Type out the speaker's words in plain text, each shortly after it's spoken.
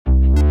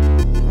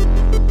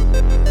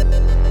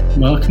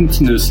Welcome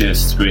to No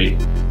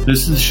CS3.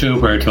 This is a show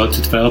where I talk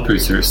to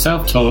developers who are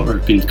self-taught or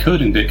have been to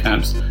coding boot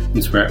camps, and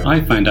it's where I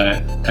find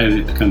out how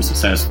they become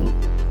successful.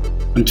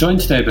 I'm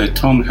joined today by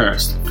Tom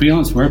Hurst, a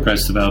freelance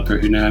WordPress developer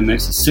who now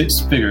makes a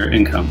six-figure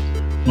income.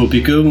 We'll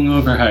be going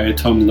over how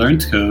Tom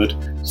learned to code,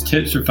 his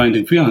tips for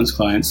finding freelance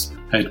clients,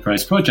 how to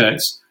price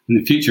projects, and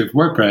the future of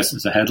WordPress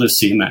as a headless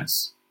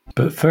CMS.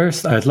 But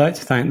first, I'd like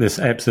to thank this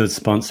episode's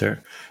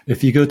sponsor.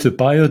 If you go to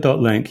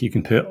bio.link, you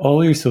can put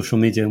all your social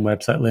media and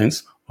website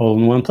links all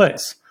in one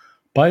place.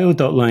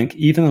 Bio.link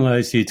even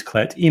allows you to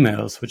collect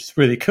emails, which is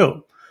really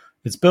cool.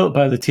 It's built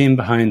by the team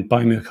behind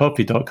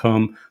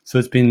buymeacoffee.com, so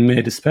it's been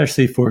made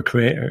especially for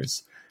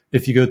creators.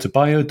 If you go to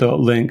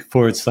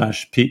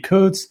bio.link/Pete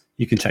Codes,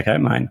 you can check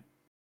out mine.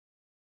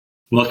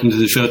 Welcome to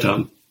the show,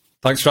 Tom.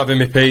 Thanks for having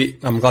me,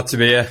 Pete. I'm glad to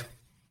be here.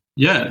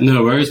 Yeah,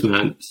 no worries,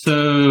 man.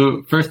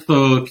 So, first of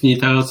all, can you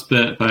tell us a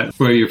bit about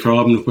where you're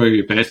from and where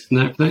you're based and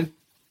everything?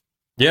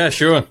 Yeah,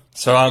 sure.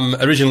 So I'm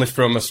originally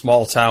from a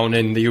small town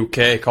in the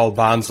UK called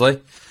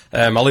Barnsley.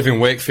 I live in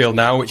Wakefield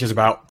now, which is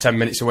about 10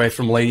 minutes away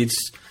from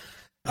Leeds.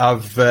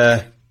 I've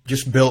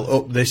just built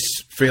up this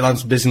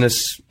freelance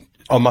business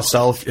on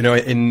myself,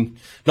 in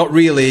not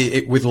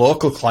really with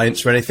local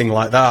clients or anything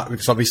like that,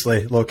 because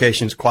obviously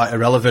location's quite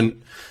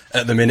irrelevant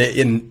at the minute.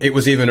 And it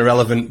was even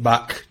irrelevant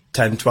back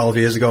 10, 12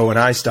 years ago when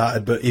I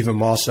started, but even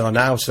more so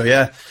now. So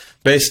yeah,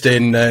 based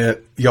in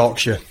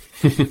Yorkshire.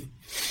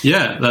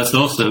 Yeah, that's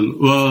awesome.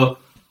 Well,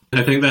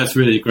 I think that's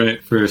really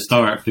great for a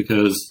start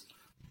because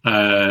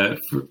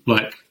lots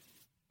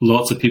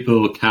of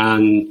people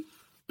can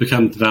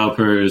become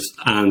developers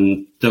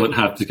and don't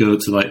have to go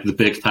to the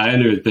big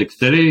town or the big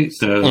city.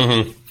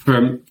 So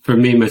for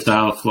me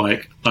myself,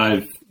 I've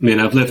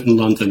lived in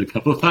London a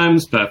couple of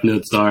times, but I've no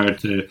desire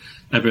to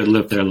ever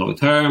live there long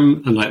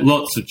term. And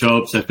lots of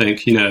jobs, I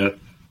think,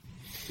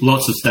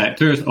 lots of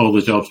sectors, all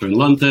the jobs are in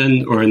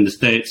London, or in the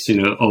States,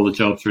 all the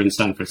jobs are in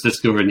San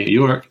Francisco or New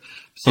York.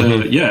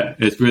 So yeah,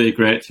 it's really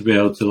great to be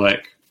able to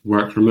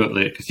work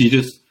remotely because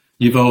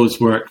you've always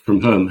worked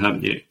from home,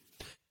 haven't you?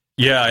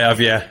 Yeah, I have,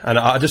 yeah. And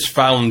I just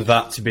found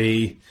that to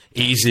be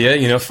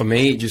easier, for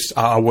me.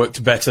 I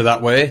worked better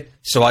that way.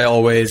 So I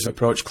always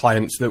approach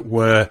clients that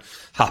were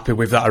happy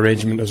with that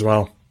arrangement as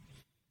well.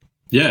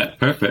 Yeah,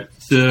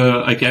 perfect.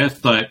 So I guess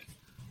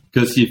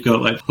because you've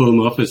got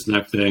home office and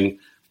everything,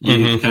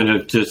 you kind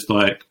of just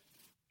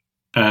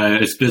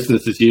it's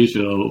business as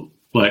usual,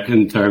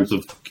 in terms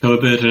of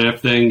COVID and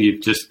everything,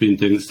 you've just been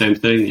doing the same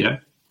thing, yeah?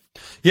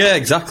 Yeah,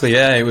 exactly.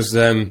 Yeah, it was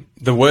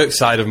the work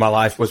side of my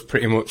life was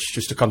pretty much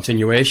just a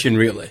continuation,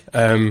 really.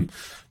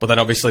 But then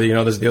obviously,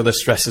 there's the other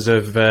stresses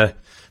of the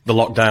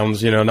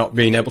lockdowns, not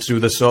being able to do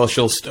the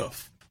social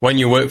stuff. When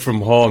you work from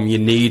home, you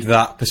need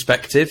that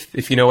perspective,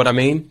 if you know what I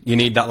mean. You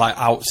need that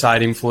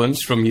outside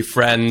influence from your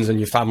friends and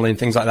your family and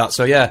things like that.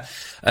 So yeah,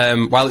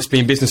 while it's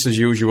been business as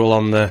usual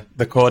on the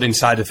coding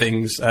side of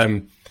things,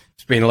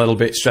 it's been a little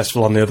bit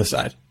stressful on the other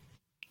side.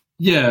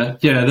 Yeah,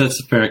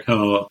 that's a fair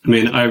call.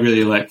 I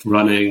really like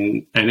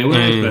running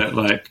anyway,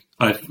 but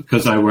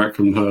because I work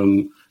from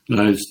home and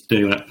I was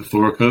doing that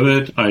before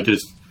COVID, I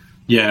just,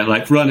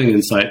 running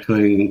and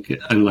cycling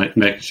and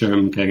making sure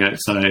I'm getting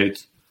outside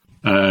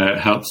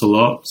helps a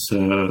lot.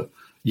 So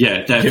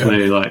yeah,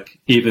 definitely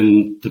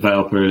even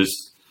developers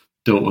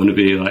don't want to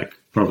be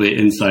probably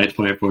inside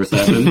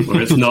 24/7,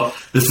 or it's not,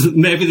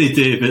 maybe they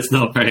do, but it's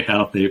not very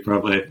healthy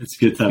probably. It's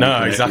good to have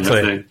no,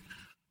 exactly.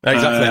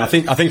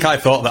 Exactly. I think I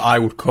thought that I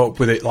would cope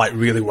with it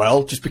really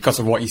well, just because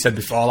of what you said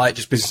before,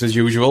 just business as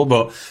usual.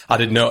 But I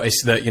did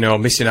notice that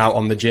missing out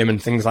on the gym and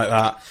things like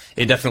that,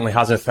 it definitely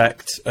has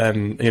effect,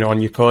 on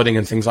your coding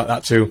and things like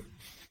that too.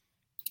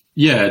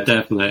 Yeah,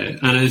 definitely.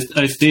 And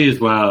I see as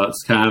well,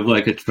 it's kind of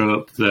a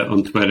trope that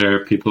on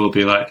Twitter people will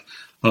be like,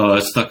 "Oh, I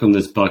was stuck on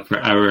this bug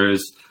for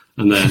hours,"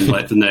 and then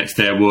the next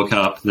day I woke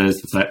up and then it's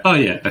just "Oh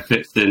yeah, I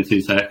fixed it in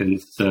 2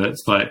 seconds." So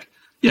it's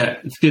yeah,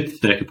 it's good to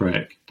take a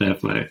break.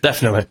 Definitely.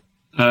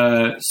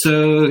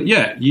 So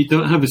yeah, you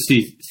don't have a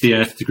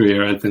CS degree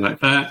or anything like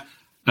that.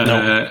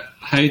 No.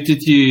 How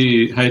did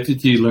you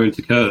learn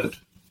to code?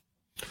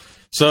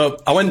 So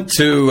I went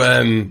to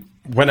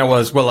when I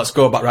was, let's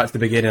go back right to the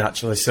beginning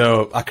actually.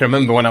 So I can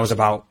remember when I was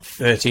about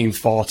 13,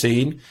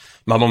 14,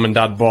 my mum and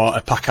dad bought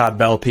a Packard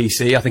Bell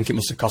PC. I think it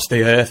must have cost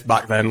the earth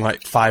back then,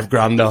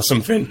 $5,000 or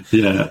something.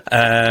 Yeah.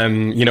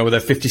 With a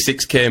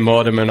 56k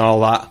modem and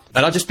all that.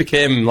 And I just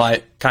became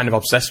kind of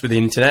obsessed with the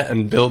internet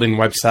and building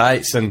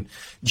websites and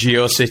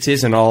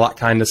GeoCities and all that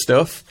kind of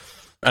stuff.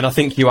 And I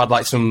think you had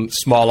some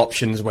small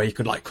options where you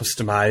could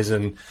customize,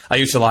 and I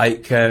used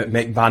to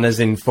make banners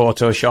in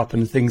Photoshop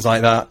and things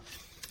like that.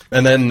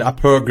 And then I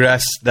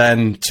progressed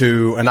then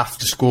to an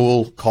after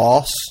school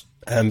course.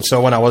 So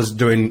when I was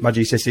doing my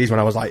GCSEs, when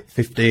I was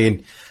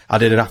 15, I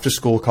did an after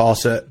school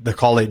course at the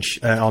college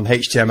on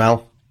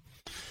HTML.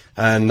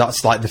 And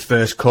that's the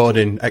first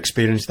coding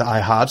experience that I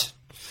had.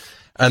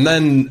 And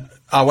then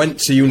I went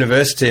to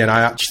university and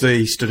I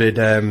actually studied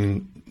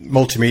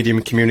multimedia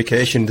and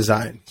communication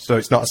design. So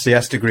it's not a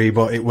CS degree,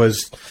 but it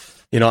was,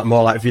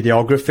 more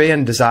videography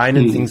and design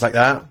and things like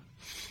that.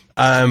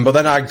 But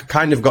then I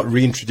kind of got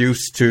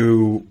reintroduced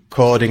to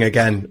coding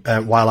again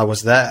while I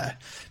was there,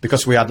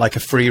 because we had like a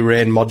free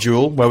reign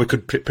module where we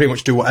could pretty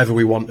much do whatever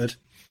we wanted.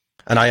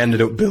 And I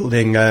ended up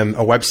building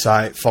a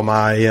website for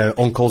my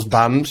uncle's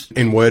band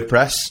in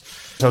WordPress.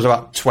 So I was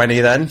about 20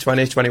 then,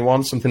 20,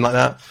 21, something like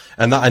that.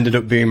 And that ended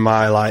up being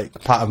my,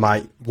 like, part of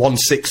my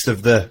 1/6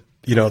 of the,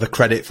 you know, the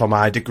credit for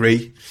my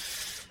degree.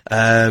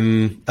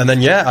 And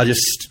then, yeah, I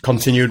just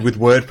continued with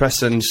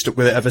WordPress and stuck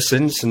with it ever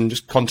since, and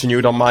just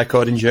continued on my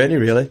coding journey,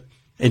 really,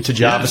 into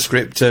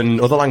JavaScript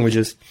and other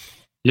languages.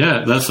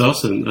 Yeah, that's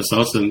awesome. That's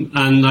awesome.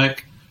 And,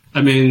 like,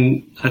 I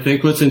mean, I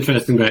think what's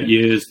interesting about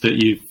you is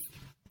that you've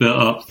built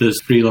up this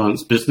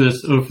freelance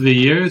business over the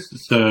years.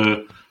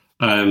 So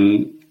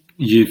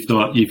you've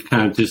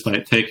kind of just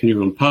like taken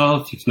your own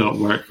path. You've not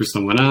worked for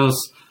someone else.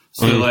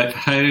 So like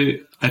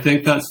I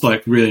think that's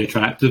like really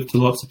attractive to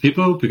lots of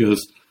people,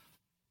 because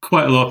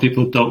quite a lot of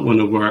people don't want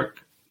to work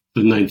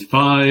the 9 to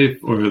 5,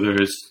 or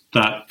there's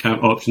that kind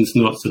of option's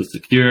not so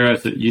secure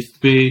as it used to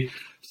be.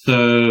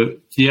 So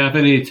do you have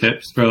any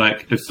tips for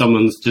like if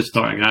someone's just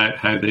starting out,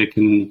 how they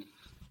can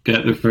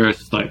get their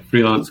first like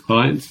freelance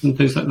clients and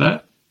things like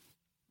that?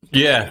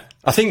 Yeah,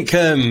 I think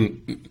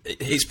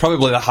it's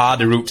probably the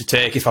harder route to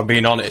take, if I'm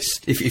being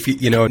honest. If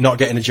you know, not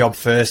getting a job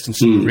first and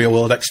some real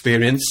world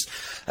experience,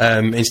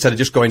 instead of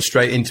just going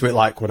straight into it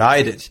like what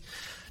I did.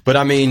 But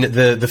I mean,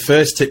 the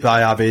first tip that I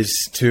have is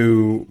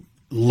to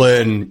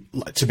learn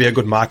to be a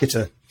good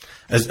marketer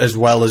as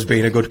well as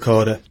being a good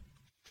coder.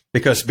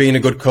 Because being a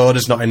good coder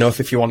is not enough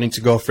if you're wanting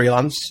to go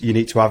freelance. You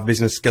need to have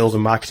business skills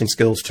and marketing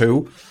skills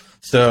too.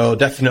 So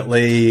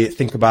definitely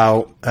think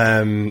about,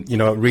 you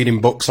know,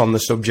 reading books on the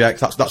subject.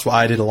 That's what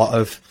I did. A lot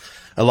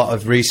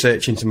of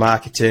research into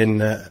marketing,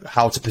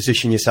 how to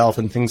position yourself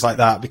and things like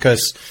that.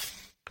 Because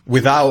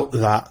without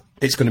that,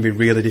 it's going to be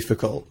really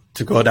difficult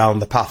to go down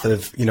the path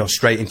of, you know,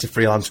 straight into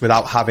freelance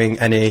without having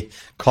any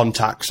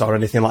contacts or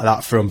anything like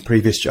that from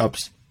previous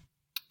jobs.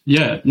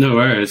 Yeah, no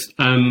worries.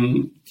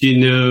 Do you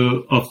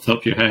know off the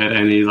top of your head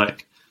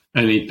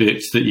any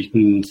books that you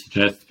can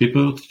suggest to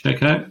people to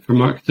check out for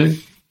marketing?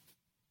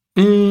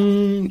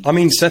 I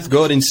mean, Seth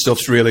Godin's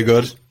stuff's really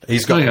good.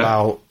 He's got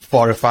about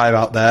 4 or 5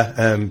 out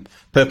there.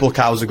 Purple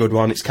Cow's a good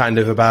one. It's kind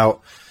of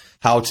about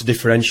how to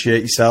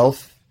differentiate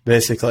yourself,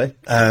 basically.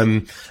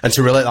 And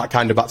to relate that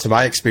kind of back to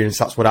my experience,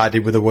 that's what I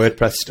did with the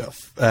WordPress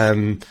stuff.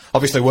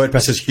 Obviously,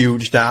 WordPress is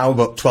huge now,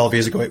 but 12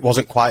 years ago, it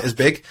wasn't quite as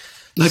big.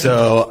 Okay.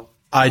 So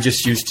I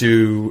just used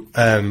to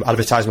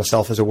advertise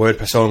myself as a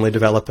WordPress-only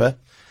developer.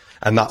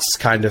 And that's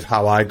kind of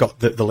how I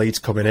got the leads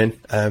coming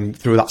in,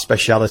 through that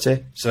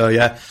speciality. So,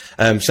 yeah,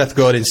 Seth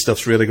Godin's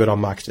stuff's really good on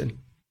marketing.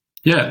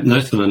 Yeah,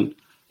 nice one.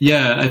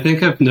 Yeah, I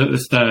think I've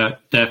noticed that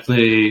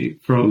definitely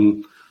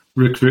from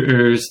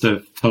recruiters that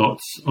have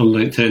talked on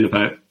LinkedIn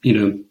about, you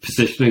know,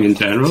 positioning in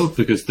general,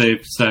 because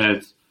they've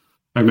said,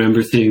 I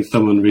remember seeing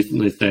someone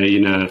recently say, you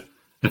know,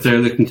 if they're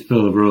looking to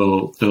fill a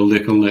role, they'll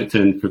look on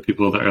LinkedIn for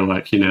people that are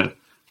like, you know,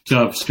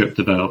 JavaScript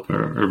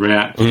developer or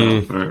React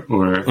developer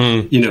or,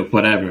 you know,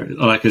 whatever,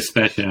 like a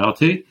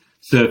specialty.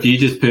 So if you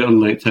just put on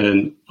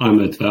LinkedIn, I'm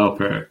a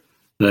developer,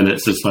 then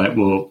it's just like,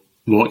 well,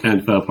 what kind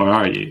of developer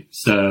are you?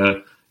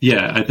 So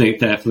yeah, I think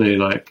definitely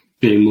like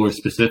being more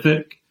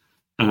specific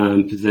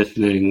and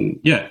positioning,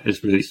 yeah,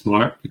 is really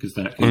smart, because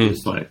that can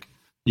just like,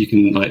 you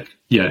can like,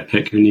 yeah,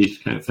 pick your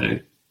niche kind of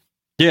thing.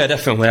 Yeah,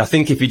 definitely. I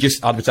think if you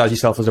just advertise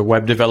yourself as a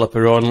web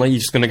developer only, you're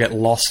just going to get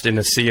lost in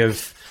a sea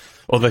of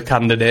other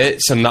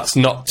candidates, and that's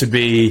not to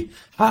be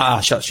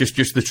harsh. That's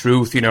just the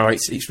truth. You know,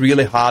 it's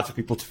really hard for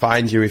people to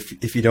find you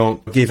if you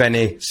don't give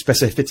any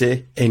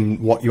specificity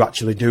in what you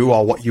actually do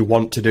or what you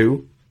want to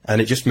do, and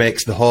it just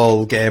makes the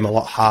whole game a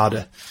lot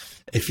harder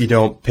if you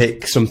don't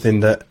pick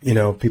something that, you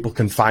know, people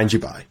can find you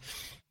by.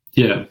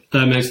 Yeah,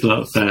 that makes a lot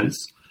of sense.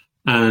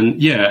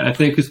 And yeah, I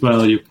think as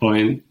well your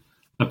point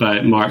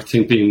about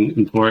marketing being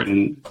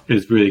important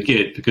is really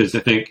good, because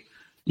I think,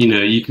 you know,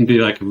 you can be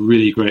like a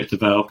really great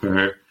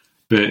developer,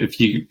 but if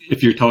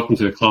you're talking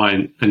to a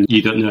client and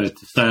you don't know how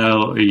to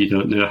sell, or you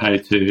don't know how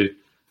to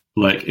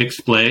like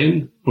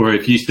explain, or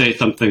if you say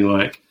something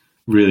like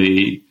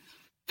really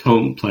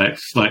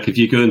complex, like if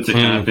you go into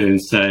Canva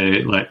and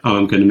say like, oh,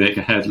 I'm going to make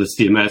a headless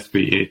CMS for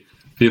you,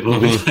 people will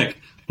be like,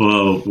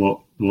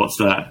 well, what's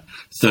that?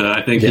 So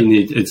I think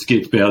it's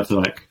good to be able to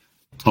like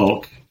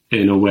talk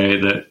in a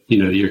way that,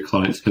 you know, your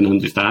clients can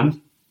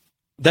understand.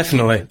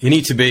 Definitely. You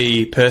need to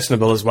be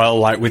personable as well,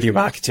 like with your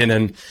marketing,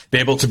 and be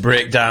able to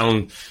break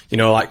down, you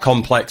know, like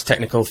complex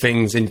technical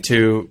things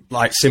into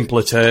like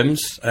simpler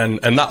terms. And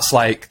that's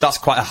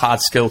quite a hard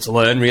skill to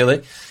learn,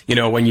 really. You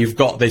know, when you've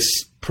got this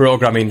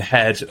programming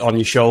head on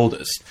your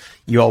shoulders,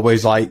 you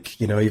always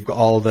like, you know, you've got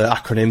all the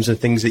acronyms and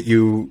things that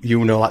you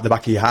know like the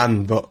back of your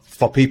hand. But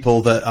for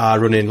people that are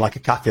running like a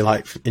cafe,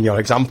 like in your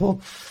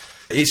example,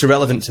 it's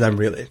irrelevant to them,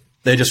 really.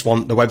 They just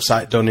want the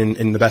website done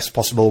in the best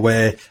possible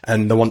way,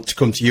 and they want to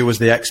come to you as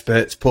the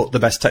expert to put the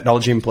best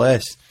technology in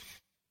place.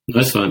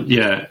 Nice one.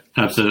 Yeah,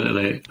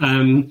 absolutely.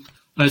 I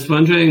was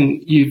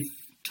wondering, you've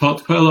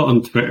talked quite a lot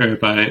on Twitter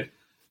about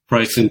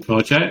pricing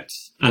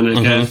projects, and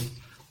I guess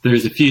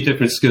there's a few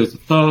different schools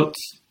of thought.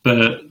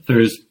 but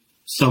there's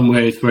some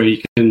ways where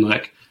you can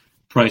like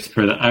price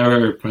per the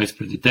hour, price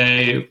per the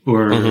day,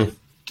 or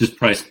just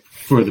price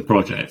for the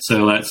project.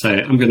 So let's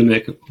say I'm going to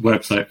make a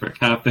website for a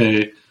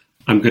cafe.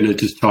 I'm going to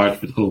just charge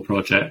for the whole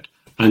project.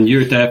 And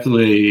you're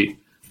definitely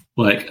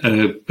like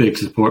a big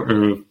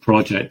supporter of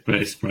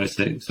project-based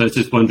pricing. So I was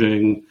just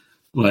wondering,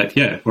 like,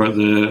 what are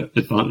the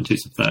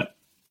advantages of that?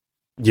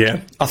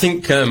 Yeah, I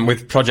think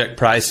with project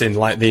pricing,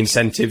 like the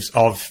incentives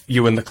of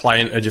you and the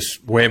client are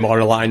just way more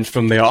aligned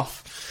from the off.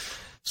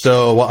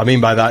 So what I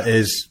mean by that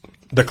is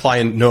the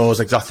client knows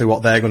exactly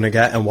what they're going to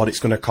get and what it's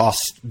going to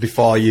cost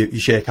before you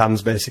shake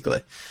hands,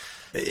 basically.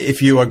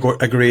 If you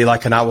agree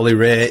like an hourly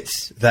rate,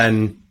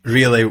 then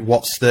really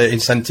what's the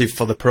incentive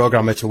for the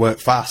programmer to work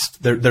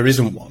fast? There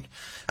isn't one.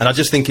 And I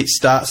just think it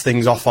starts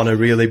things off on a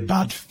really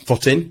bad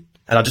footing.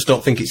 And I just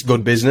don't think it's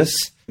good business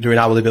doing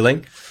hourly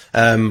billing.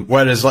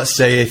 Whereas let's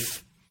say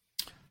if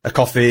a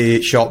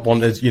coffee shop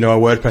wanted, a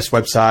WordPress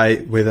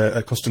website with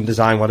a custom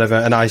design, whatever,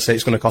 and I say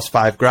it's going to cost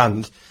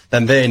 $5,000,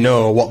 then they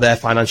know what their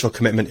financial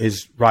commitment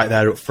is right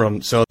there up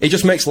front. So it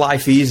just makes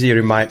life easier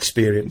in my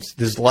experience.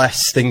 There's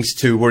less things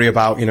to worry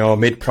about,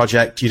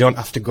 mid-project. You don't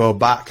have to go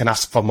back and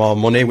ask for more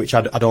money, which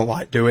I don't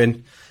like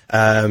doing.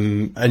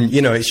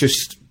 It's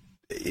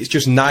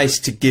just nice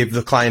to give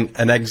the client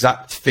an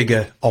exact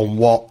figure on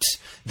what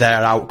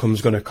their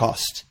outcome's going to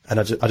cost. And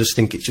I just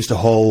think it's just a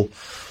whole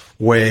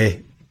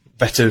way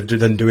better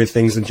than doing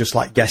things than just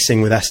like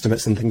guessing with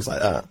estimates and things like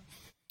that.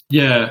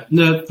 Yeah,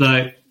 no,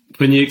 like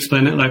when you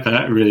explain it like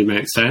that, it really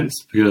makes sense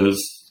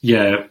because,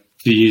 to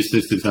use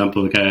this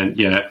example again,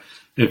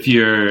 if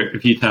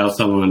you tell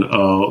someone,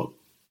 oh,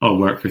 I'll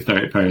work for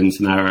 £30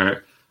 an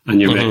hour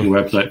and you're making a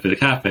website for the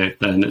cafe,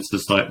 then it's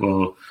just like,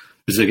 well,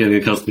 is it going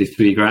to cost me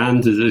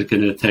 $3,000? Is it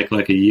going to take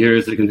like a year?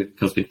 Is it going to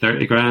cost me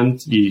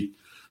 $30,000? The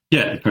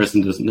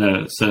person doesn't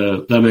know.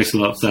 So that makes a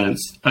lot of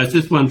sense. I was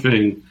just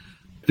wondering,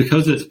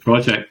 because it's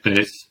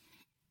project-based,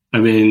 I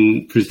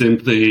mean,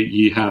 presumably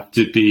you have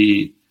to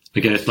be, I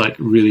guess, like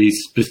really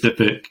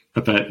specific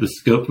about the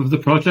scope of the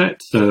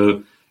project.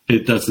 So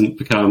it doesn't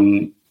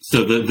become,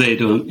 so that they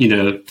don't,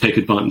 take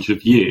advantage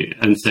of you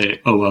and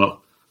say, oh,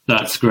 well,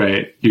 that's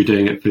great. You're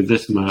doing it for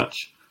this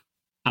much.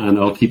 And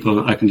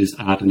I can just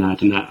add and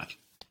add and add.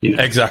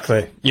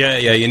 Exactly. Yeah.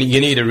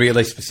 You need a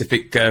really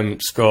specific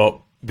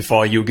scope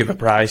before you give a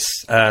price.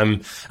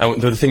 And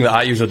the thing that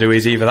I usually do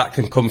is either that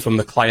can come from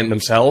the client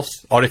themselves,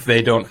 or if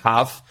they don't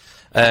have,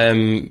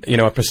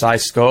 a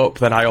precise scope,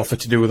 then I offer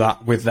to do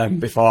that with them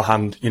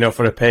beforehand,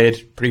 for a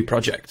paid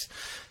pre-project.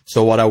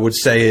 So what I would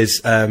say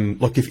is,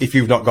 look, if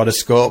you've not got a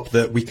scope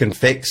that we can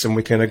fix and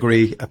we can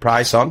agree a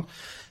price on,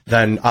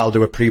 then I'll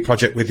do a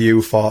pre-project with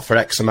you for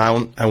X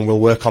amount and we'll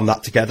work on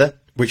that together,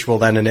 which will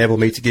then enable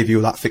me to give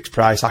you that fixed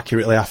price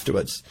accurately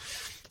afterwards.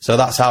 So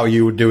that's how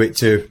you would do it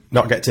to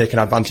not get taken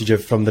advantage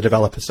of from the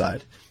developer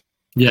side.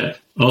 Yeah,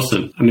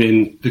 awesome. I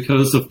mean,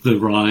 because of the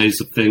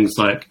rise of things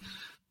like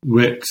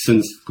Wix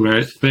and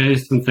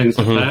Squarespace and things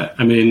like that,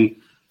 I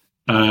mean,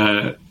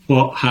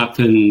 what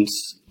happens,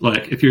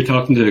 like if you're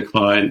talking to a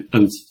client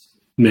and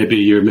maybe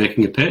you're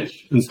making a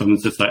pitch and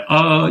someone's just like,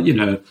 I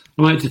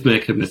might just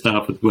make it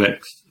myself with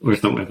Wix or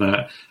something like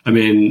that. I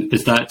mean,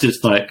 is that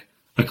just like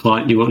a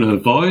client you want to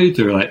avoid,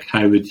 or like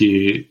how would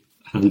you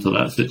handle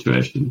that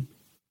situation?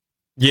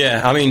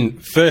 Yeah, I mean,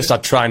 first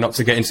I'd try not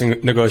to get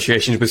into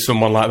negotiations with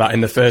someone like that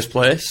in the first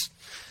place.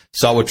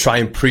 So I would try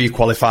and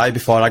pre-qualify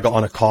before I got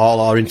on a call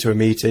or into a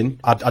meeting.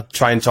 I'd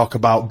try and talk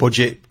about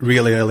budget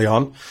really early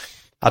on.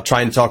 I'd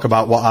try and talk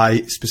about what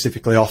I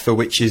specifically offer,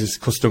 which is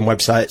custom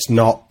websites,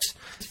 not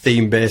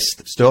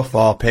theme-based stuff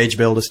or page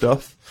builder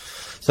stuff.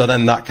 So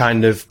then that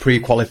kind of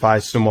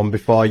pre-qualifies someone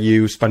before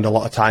you spend a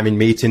lot of time in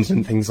meetings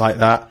and things like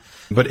that.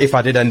 But if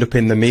I did end up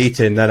in the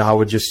meeting, then I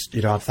would just,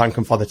 I'd thank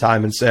them for the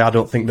time and say, I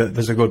don't think that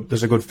there's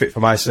a good fit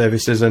for my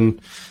services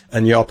and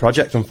your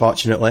project,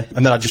 unfortunately.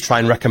 And then I'd just try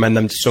and recommend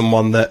them to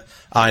someone that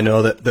I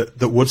know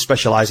that would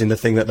specialize in the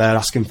thing that they're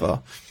asking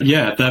for.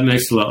 Yeah, that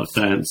makes a lot of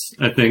sense.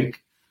 I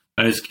think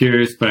I was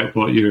curious about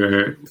what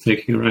you're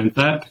thinking around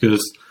that,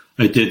 because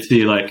I did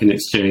see like an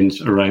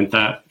exchange around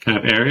that kind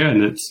of area.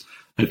 And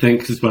I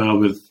think as well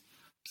with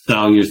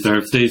selling your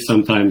services,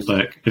 sometimes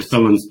like if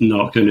someone's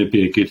not going to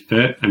be a good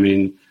fit, I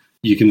mean,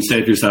 you can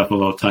save yourself a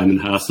lot of time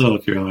and hassle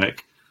if you're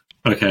like,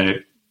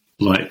 okay,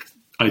 like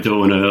I don't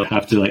want to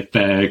have to like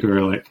beg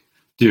or like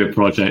do a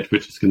project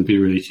which is going to be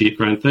really cheap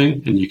or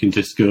anything, and you can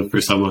just go for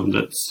someone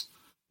that's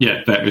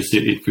better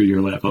suited for your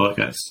level, I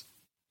guess.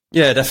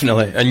 Yeah,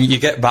 definitely, and you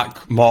get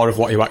back more of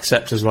what you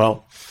accept as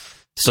well.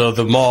 So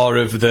the more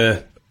of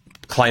the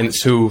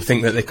clients who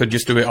think that they could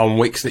just do it on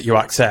Wix that you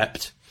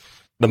accept,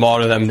 the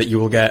more of them that you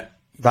will get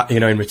that,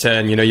 in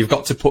return. You've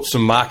got to put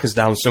some markers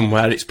down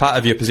somewhere. It's part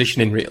of your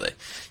positioning, really.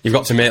 You've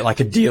got to make like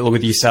a deal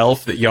with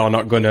yourself that you're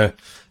not going to,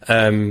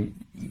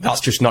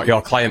 that's just not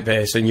your client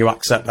base, and you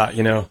accept that,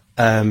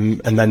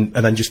 and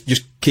then just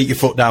keep your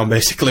foot down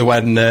basically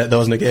when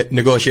those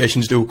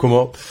negotiations do come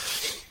up.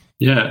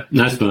 Yeah,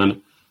 nice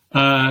one.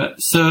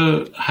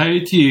 So how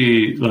do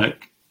you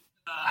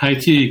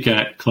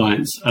get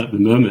clients at the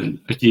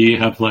moment? Do you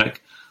have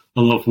like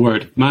a lot of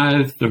word of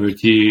mouth, or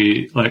do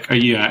you are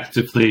you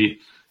actively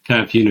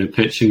kind of,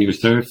 pitching your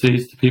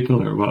services to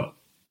people, or what?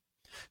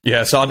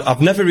 Yeah, so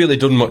I've never really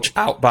done much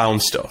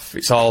outbound stuff.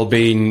 It's all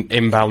been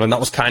inbound, and that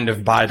was kind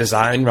of by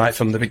design right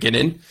from the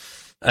beginning.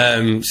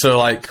 So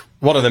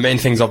one of the main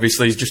things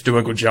obviously is just do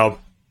a good job,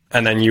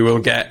 and then you'll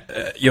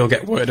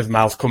get word of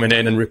mouth coming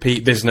in and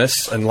repeat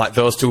business, and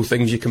those two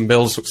things you can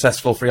build a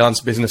successful freelance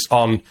business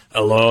on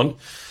alone.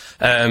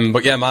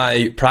 But yeah,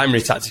 my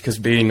primary tactic has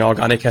been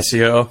organic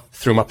SEO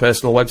through my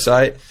personal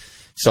website.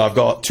 So I've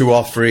got 2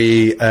 or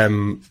 3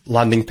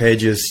 landing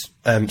pages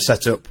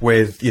set up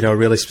with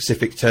really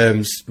specific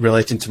terms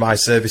relating to my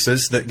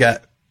services that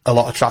get a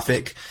lot of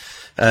traffic.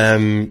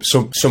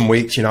 Some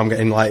weeks, I'm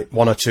getting 1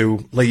 or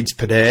 2 leads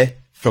per day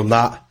from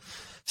that.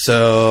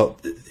 So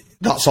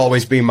that's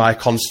always been my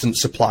constant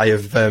supply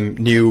of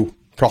new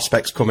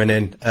prospects coming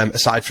in,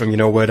 aside from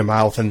word of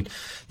mouth. And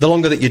the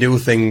longer that you do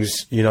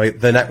things,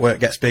 the network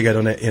gets bigger,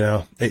 doesn't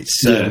it?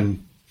 It's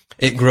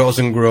it grows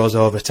and grows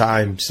over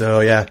time. So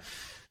yeah,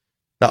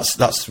 that's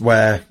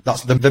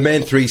the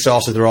main 3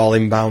 sources are all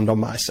inbound on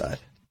my side.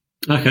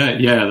 Okay,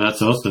 yeah,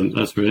 that's awesome.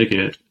 That's really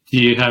good. Do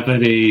you have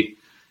any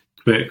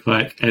quick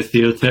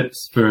SEO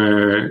tips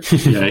for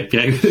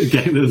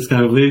getting those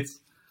kind of leads?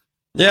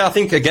 Yeah, I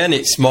think again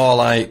it's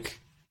more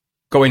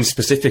going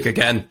specific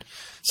again.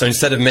 So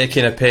instead of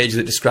making a page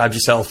that describes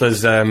yourself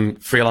as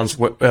freelance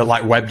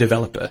web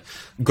developer,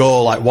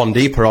 go 1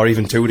 deeper or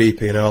even 2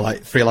 deeper.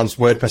 Freelance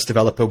WordPress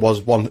developer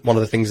was one of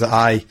the things that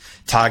I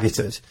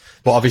targeted.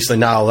 But obviously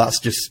now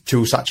that's just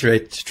too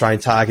saturated to try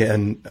and target,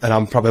 and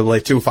I'm probably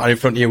too far in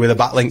front of you with the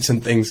backlinks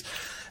and things.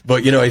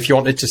 But if you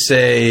wanted to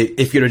say,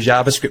 if you're a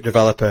JavaScript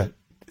developer,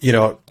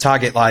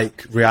 target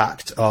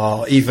React,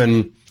 or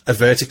even a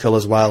vertical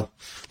as well,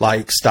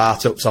 like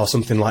startups or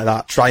something like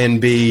that. Try and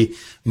be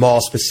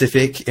more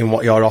specific in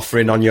what you're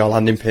offering on your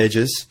landing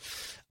pages,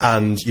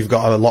 and you've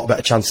got a lot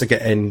better chance of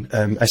getting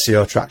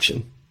SEO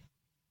traction.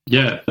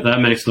 Yeah,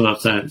 that makes a lot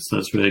of sense.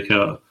 That's really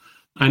cool.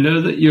 I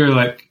know that you're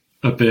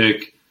a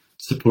big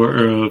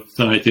supporter of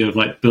the idea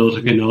of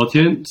building an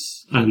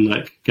audience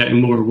and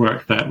getting more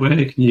work that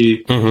way. Can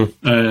you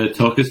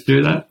talk us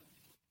through that?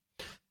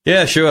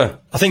 Yeah, sure.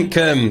 I think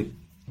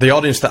the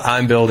audience that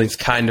I'm building is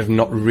kind of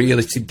not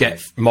really to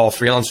get more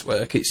freelance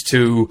work. It's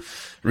to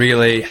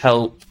really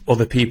help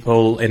other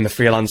people in the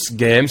freelance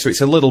game. So it's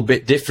a little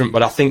bit different,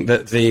 but I think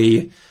that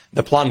the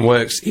plan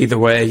works either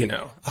way.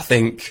 I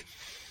think,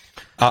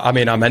 I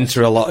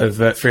mentor a lot of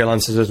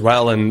freelancers as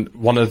well. And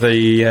one of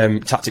the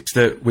tactics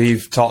that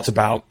we've talked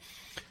about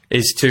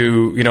is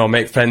to,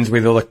 make friends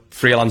with other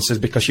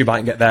freelancers, because you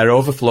might get their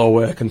overflow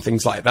work and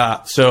things like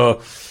that.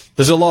 So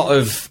there's a lot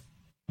of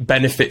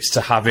benefits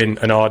to having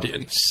an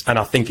audience, and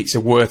I think it's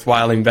a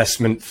worthwhile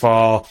investment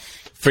for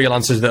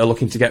freelancers that are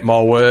looking to get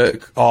more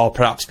work, or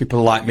perhaps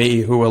people like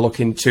me who are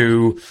looking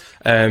to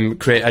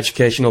create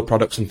educational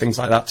products and things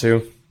like that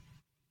too.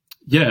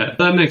 Yeah,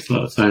 that makes a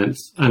lot of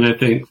sense. And I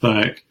think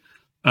I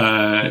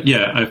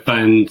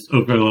found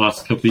over the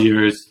last couple of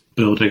years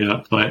building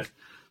up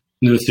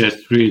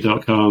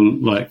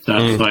NoCS3.com,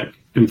 that's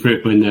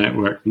improved my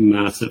network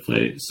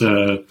massively.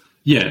 So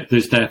yeah,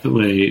 it's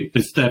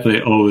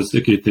definitely always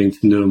a good thing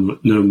to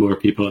know more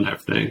people and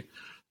everything.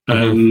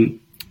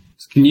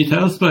 Can you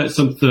tell us about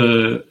some of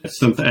the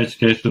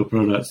educational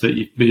products that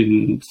you've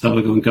been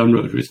selling on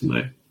Gumroad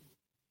recently?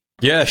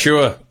 Yeah,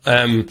 sure.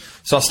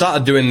 So I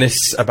started doing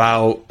this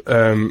about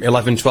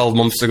 11, 12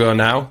 months ago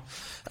now.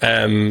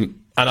 And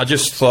I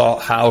just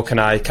thought, how can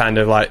I kind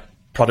of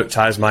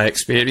productize my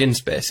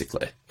experience,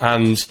 basically?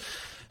 And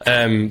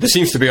there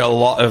seems to be a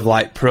lot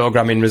of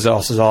programming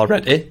resources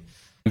already,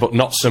 but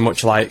not so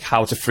much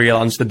how to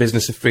freelance, the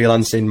business of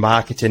freelancing,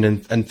 marketing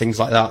and things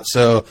like that.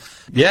 So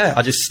yeah,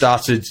 I just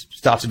started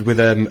with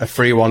a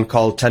free one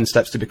called 10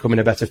 Steps to Becoming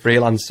a Better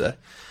Freelancer.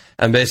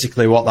 And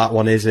basically what that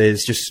one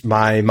is just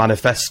my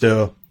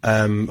manifesto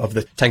of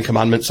the 10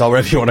 commandments, or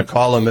whatever you want to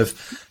call them,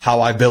 of how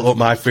I built up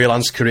my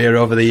freelance career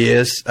over the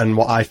years and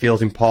what I feel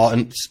is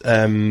important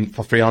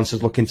for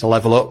freelancers looking to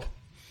level up.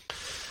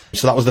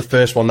 So that was the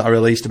first one that I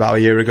released about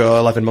a year ago,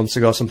 11 months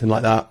ago, something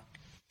like that.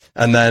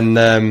 And then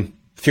a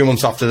few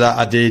months after that,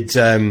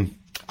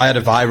 I had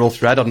a viral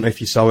thread. I don't know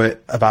if you saw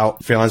it,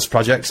 about freelance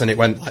projects, and it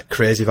went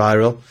crazy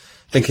viral.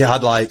 I think it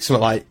had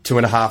something like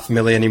 2.5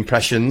 million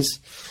impressions.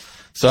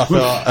 So I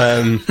thought,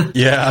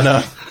 yeah, I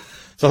know.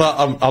 So I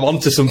thought I'm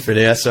onto something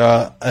here.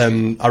 So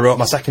I wrote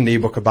my second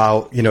ebook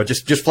about,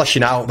 just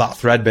fleshing out that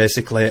thread,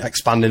 basically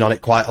expanding on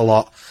it quite a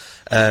lot.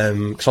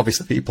 Because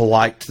obviously people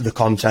liked the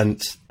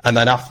content. And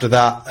then after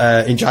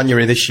that, in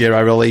January this year,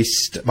 I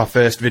released my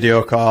first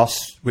video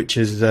course, which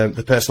is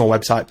the personal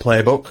website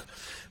playbook,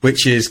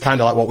 which is kind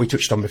of like what we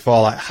touched on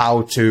before,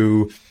 how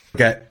to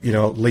get,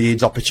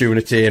 leads,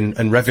 opportunity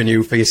and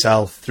revenue for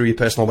yourself through your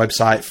personal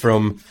website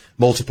from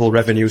multiple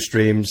revenue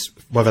streams,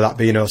 whether that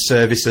be,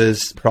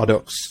 services,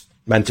 products,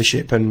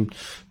 mentorship and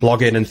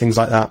blogging and things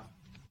like that.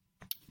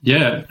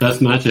 Yeah,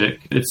 that's magic.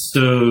 It's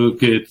so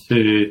good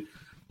to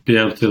be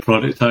able to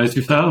productize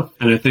yourself.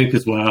 And I think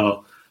as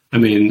well, I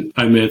mean,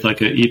 I made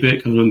like an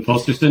ebook on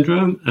imposter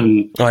syndrome,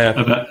 and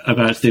I've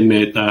actually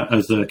made that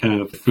as a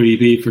kind of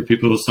freebie for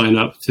people to sign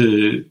up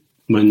to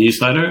my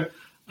newsletter.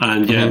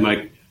 And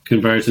my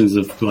conversions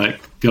have like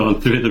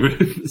gone through the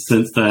roof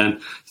since then.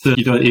 So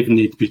you don't even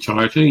need to be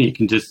charging. You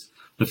can just,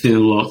 I've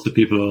seen lots of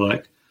people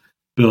like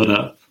build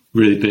up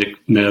really big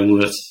mailing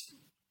lists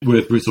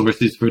with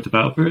resources for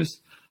developers.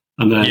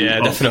 And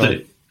then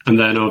definitely. And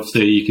then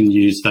obviously you can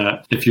use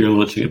that if you're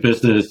launching a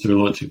business or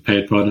launching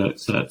paid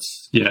products.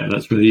 That's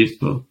really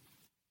useful.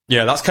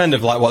 Yeah, that's kind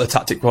of like what the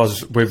tactic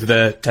was with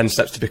the 10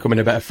 steps to becoming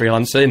a better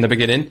freelancer in the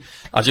beginning.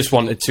 I just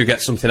wanted to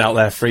get something out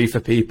there free for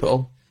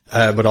people,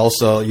 but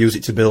also use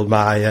it to build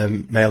my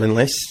mailing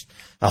list.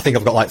 I think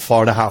I've got like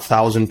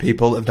 4,500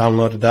 people that have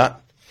downloaded that.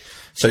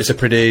 So it's a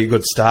pretty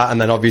good start. And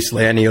then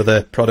obviously any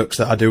other products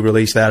that I do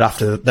release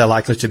thereafter, they're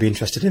likely to be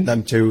interested in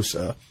them too.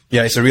 So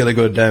yeah, it's a really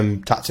good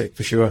tactic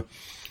for sure.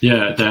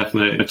 Yeah,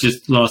 definitely.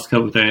 Just last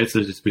couple of days,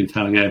 I've just been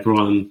telling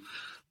everyone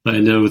that I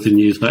know with the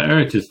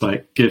newsletter, just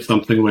like give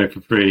something away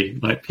for free.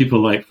 Like people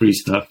like free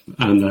stuff.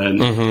 And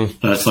then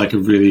that's like a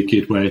really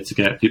good way to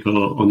get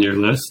people on your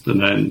list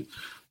and then,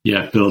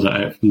 build it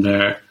out from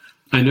there.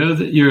 I know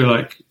that you're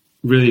like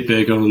really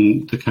big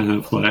on the kind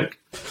of like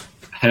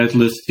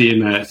headless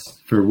CMS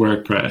for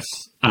WordPress.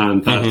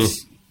 And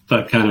that's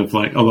that kind of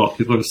like a lot of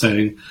people are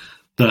saying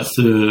that's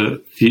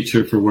the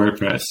future for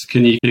WordPress.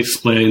 Can you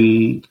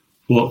explain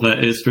what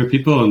that is for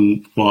people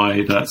and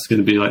why that's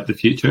going to be like the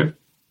future?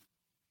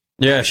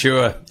 Yeah,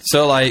 sure.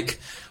 So like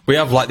we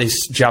have like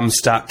this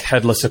Jamstack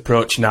headless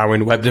approach now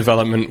in web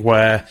development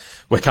where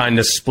we're kind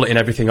of splitting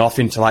everything off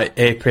into like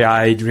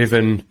API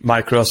driven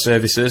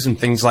microservices and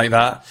things like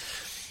that.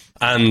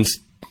 And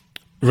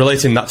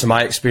relating that to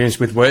my experience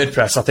with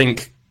WordPress, I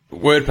think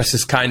WordPress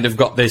has kind of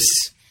got this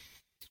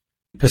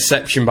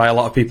perception by a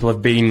lot of people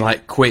of being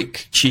like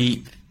quick,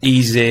 cheap,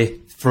 easy,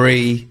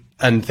 free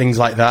and things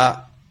like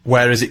that.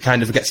 Whereas it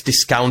kind of gets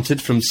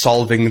discounted from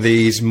solving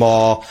these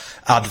more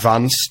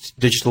advanced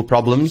digital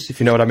problems, if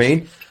you know what I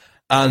mean.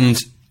 And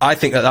I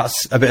think that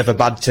that's a bit of a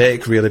bad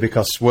take, really,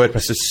 because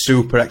WordPress is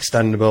super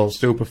extendable,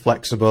 super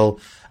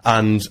flexible,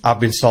 and I've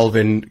been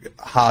solving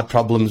hard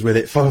problems with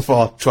it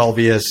for 12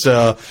 years.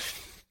 So,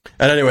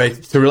 and anyway,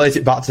 to relate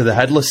it back to the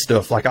headless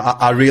stuff, like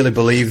I really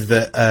believe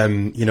that,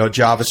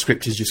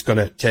 JavaScript is just going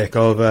to take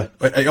over.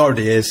 It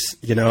already is,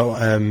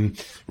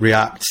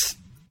 React,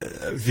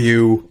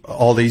 Vue,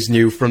 all these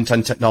new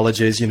front-end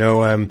technologies,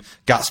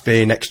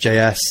 Gatsby,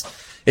 Next.js.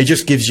 It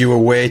just gives you a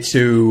way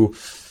to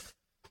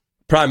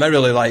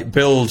primarily like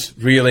build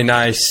really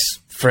nice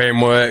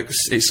frameworks.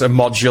 It's a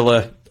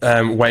modular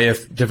way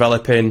of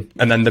developing,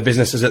 and then the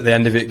businesses at the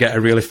end of it get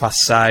a really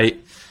fast site.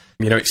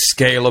 It's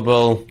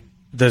scalable.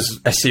 There's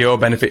SEO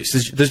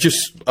benefits. There's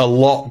just a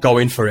lot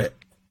going for it.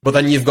 But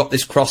then you've got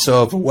this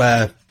crossover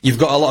where you've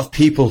got a lot of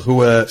people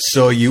who are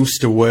so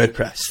used to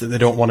WordPress that they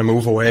don't want to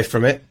move away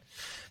from it.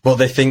 But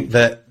they think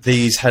that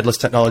these headless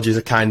technologies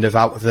are kind of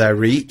out of their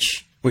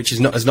reach, which is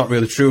not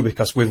really true,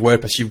 because with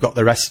WordPress, you've got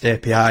the REST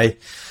API,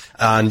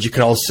 and you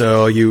can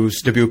also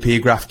use WP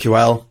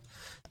GraphQL,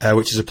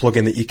 which is a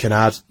plugin that you can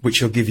add,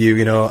 which will give you,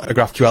 a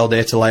GraphQL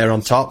data layer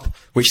on top,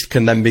 which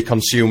can then be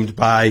consumed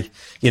by,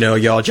 your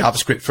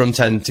JavaScript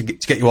front end to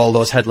get you all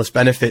those headless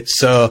benefits.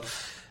 So,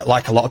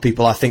 like a lot of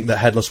people, I think that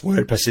headless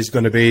WordPress is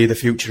going to be the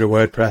future of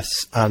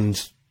WordPress,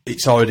 and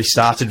it's already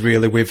started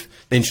really with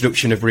the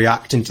introduction of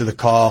React into the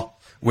core,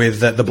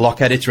 with the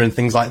block editor and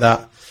things like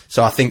that.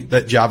 So I think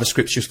that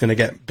JavaScript's just going to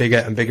get bigger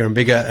and bigger and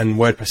bigger, and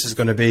WordPress is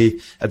going to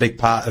be a big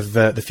part of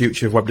the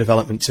future of web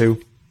development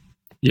too.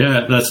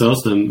 Yeah, that's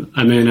awesome.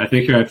 I mean, I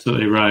think you're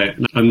absolutely right.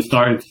 I'm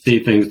starting to see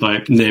things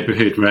like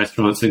neighborhood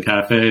restaurants and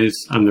cafes,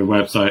 and their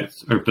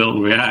websites are built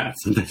in React,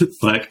 and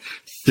it's like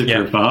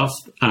super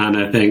fast. And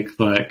I think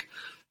like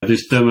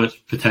there's so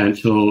much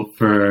potential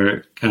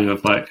for kind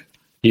of like,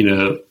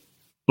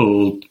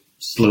 old,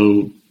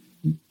 slow,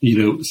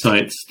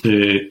 sites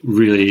to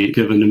really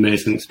give an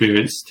amazing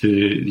experience to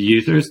the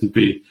users and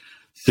be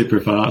super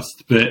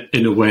fast, but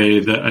in a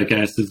way that I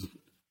guess is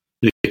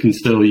they can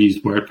still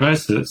use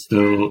WordPress, so it's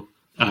still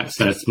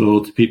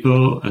accessible to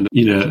people. And,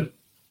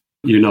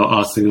 you're not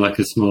asking like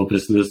a small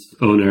business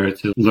owner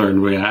to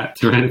learn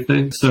React or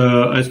anything.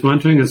 So I was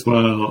wondering as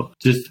well,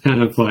 just to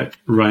kind of like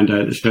round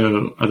out the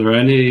show, are there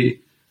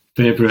any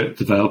favorite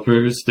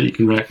developers that you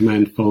can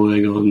recommend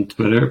following on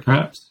Twitter,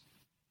 perhaps?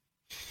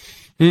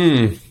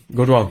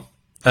 Good one.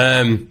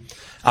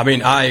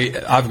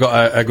 I've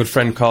got a good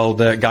friend called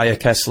Gaia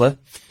Kessler,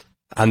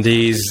 and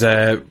he's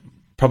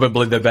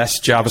probably the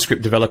best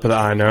JavaScript developer that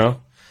I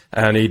know.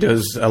 And he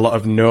does a lot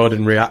of Node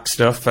and React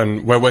stuff,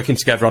 and we're working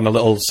together on a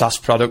little SaaS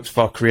product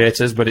for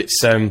creators, but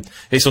it's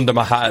under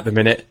my hat at the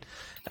minute.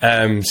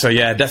 So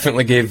yeah,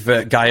 definitely give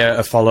Gaia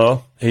a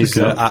follow. He's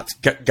at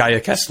Gaia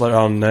Kessler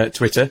on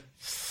Twitter.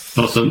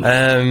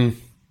 Awesome.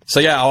 So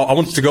yeah, I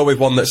wanted to go with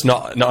one that's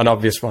not an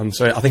obvious one.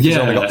 So I think he's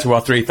only got 2,000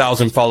 or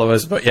 3,000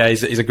 followers, but yeah,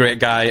 he's a great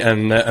guy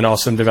and an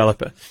awesome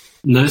developer.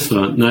 Nice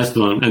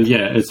one. And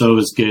yeah, it's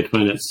always good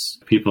when it's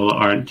people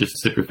aren't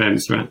just super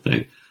famous or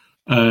anything.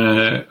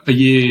 Do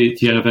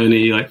you have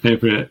any like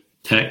favorite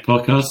tech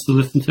podcasts to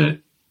listen to?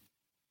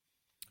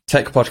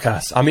 Tech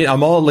podcasts. I mean,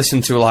 I'm all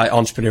listening to like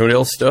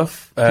entrepreneurial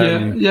stuff. So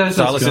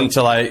I listen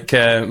to like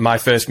My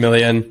First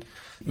Million,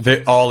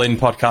 the All In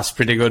podcast,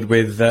 pretty good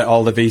with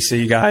all the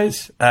VC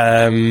guys.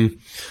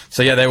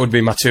 So yeah, they would be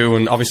my two.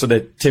 And obviously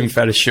the Tim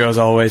Ferriss show is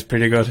always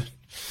pretty good.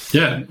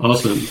 Yeah,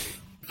 awesome.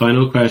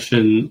 Final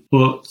question.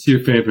 What's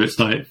your favorite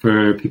site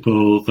for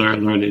people that are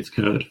learning to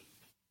code?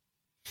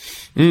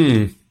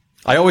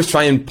 I always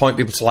try and point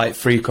people to like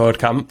Free Code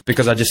Camp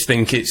because I just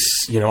think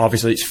it's,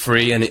 obviously it's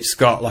free and it's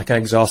got like an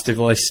exhaustive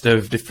list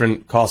of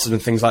different courses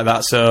and things like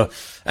that. So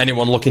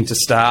anyone looking to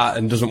start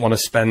and doesn't want to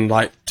spend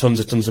like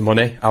tons of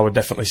money, I would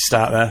definitely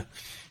start there.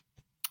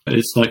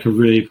 It's like a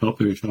really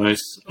popular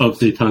choice.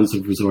 Obviously tons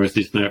of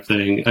resources and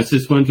everything. I was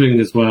just wondering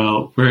as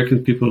well, where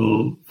can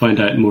people find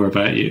out more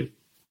about you?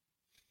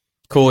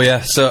 Cool,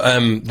 yeah. So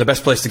the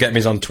best place to get me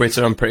is on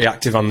Twitter. I'm pretty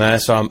active on there.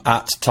 So I'm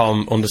at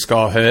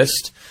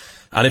Tom_Hurst.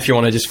 And if you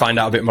want to just find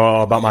out a bit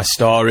more about my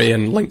story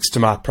and links to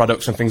my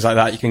products and things like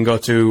that, you can go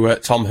to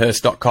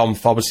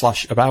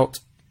tomhurst.com/about.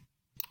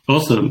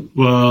 Awesome.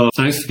 Well,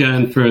 thanks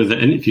again for the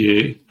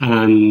interview.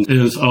 And it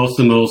was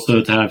awesome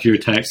also to have your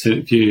text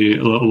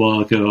interview a little while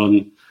ago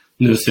on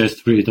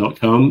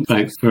nocs3.com.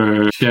 Thanks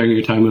for sharing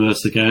your time with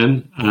us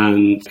again,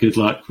 and good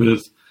luck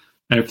with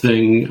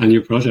everything and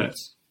your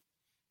projects.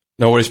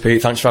 No worries,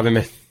 Pete. Thanks for having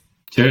me.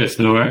 Cheers.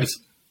 No worries.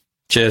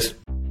 Cheers.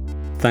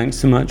 Thanks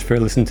so much for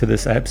listening to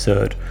this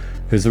episode.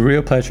 It was a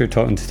real pleasure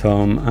talking to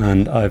Tom,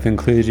 and I've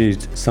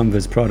included some of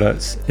his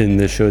products in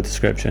the show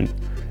description.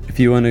 If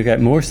you want to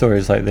get more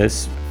stories like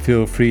this,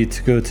 feel free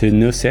to go to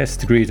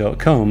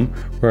nocsdegree.com,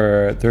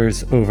 where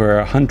there's over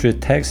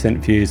 100 text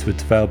interviews with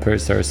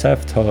developers that are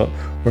self-taught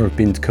or have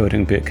been to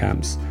coding boot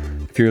camps.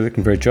 If you're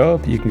looking for a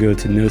job, you can go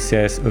to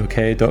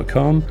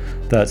nocsok.com.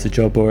 That's a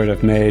job board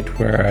I've made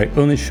where I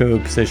only show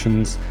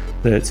positions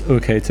that it's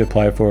okay to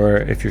apply for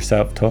if you're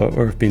self-taught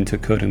or have been to a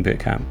coding boot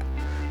camp.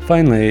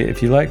 Finally,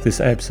 if you like this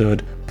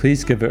episode,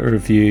 please give it a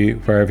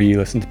review wherever you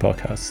listen to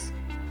podcasts.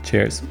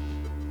 Cheers.